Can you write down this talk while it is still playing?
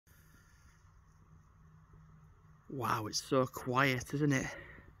Wow, it's so quiet, isn't it?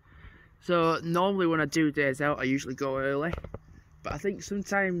 So normally when I do days out, I usually go early, but I think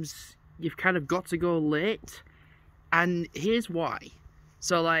sometimes you've kind of got to go late, and here's why.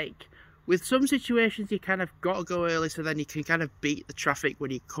 So like, with some situations you kind of got to go early so then you can kind of beat the traffic when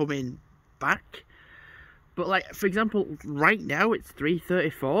you're coming back. But like, for example, right now it's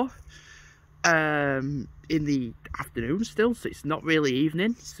 3:34 in the afternoon still, so it's not really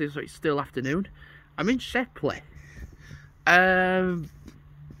evening, so it's still afternoon. I'm in Shepley.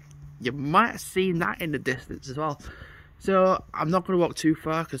 You might have seen that in the distance as well. So I'm not going to walk too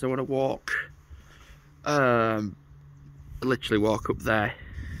far because I want to walk, literally walk up there.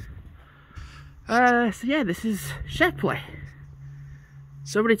 So yeah, this is Shepley.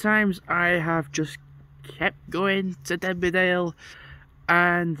 So many times I have just kept going to Denby Dale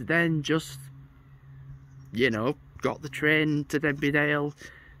and then just, you know, got the train to Denby Dale,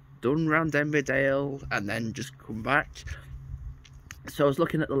 done round Denby Dale, and then just come back. So I was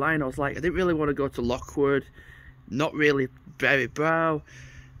looking at the line, I was like, I didn't really want to go to Lockwood, not really Berry Brow.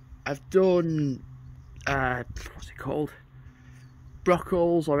 I've done, what's it called?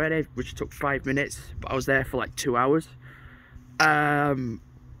 Brockles already, which took 5 minutes, but I was there for like 2 hours.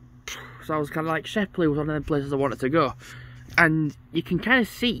 So I was kind of like, Shepley was one of the places I wanted to go. And you can kind of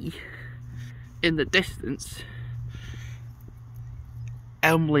see in the distance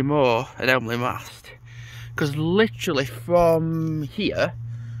Elmley Moor and Elmley Mast, because literally from here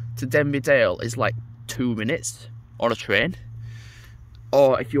to Denby Dale is like 2 minutes on a train,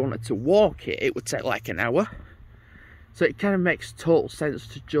 or if you wanted to walk it, it would take like an hour. So it kind of makes total sense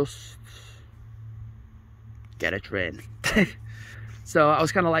to just get a train. So I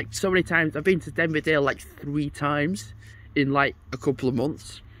was kind of like, so many times, I've been to Denby Dale like 3 times in like a couple of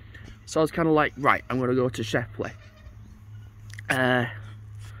months. So I was kind of like, right, I'm going to go to Shepley. And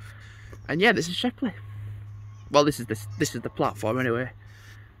yeah, this is Shepley. Well, this is the platform anyway.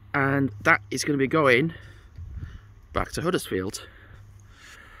 And that is going to be going back to Huddersfield.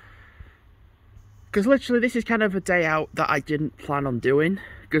 Because literally this is kind of a day out that I didn't plan on doing.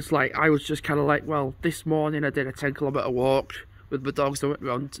 Because like, I was just kind of like, well, this morning I did a 10-kilometre walk with my dogs. I went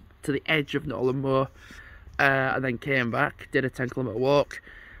round to the edge of Nottingham Moor, and then came back, did a 10-kilometre walk,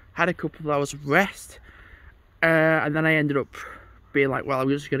 had a couple of hours of rest, and then I ended up being like, well, I'm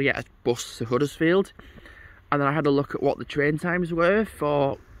just going to get a bus to Huddersfield. And then I had a look at what the train times were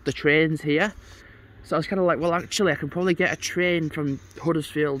for the trains here. So I was kind of like, well, actually I can probably get a train from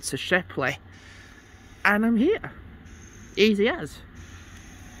Huddersfield to Shepley, and I'm here. Easy as.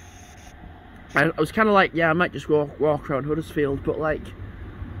 I was kind of like, yeah, I might just walk around Huddersfield, but like,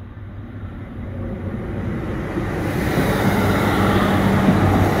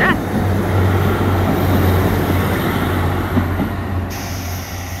 yeah.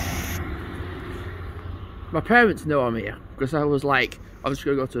 My parents know I'm here, because I was like, I'm just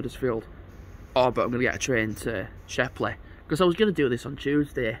going to go to Huddersfield, but I'm going to get a train to Shepley, because I was going to do this on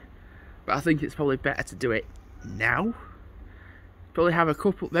Tuesday, but I think it's probably better to do it now. Probably have a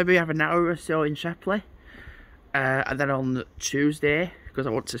couple, maybe have an hour or so in Shepley, and then on Tuesday, because I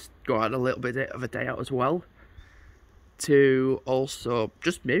want to go out a little bit of a day out as well, to also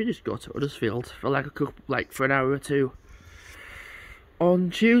maybe just go to Huddersfield for like for an hour or two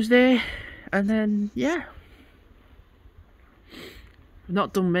on Tuesday, and then yeah.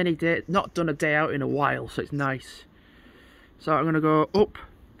 Not done a day out in a while, so it's nice. So I'm gonna go up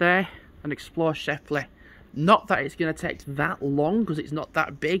there and explore Shepley. Not that it's going to take that long, because it's not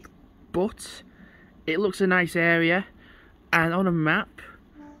that big, but it looks a nice area, and on a map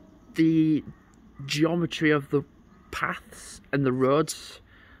the geometry of the paths and the roads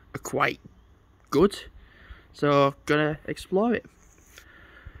are quite good, so I'm gonna explore it,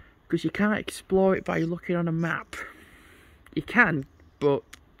 because you can't explore it by looking on a map. You can, but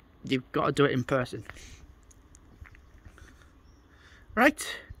you've got to do it in person. Right,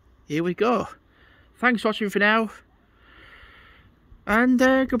 here we go. Thanks for watching for now, and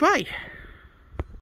goodbye.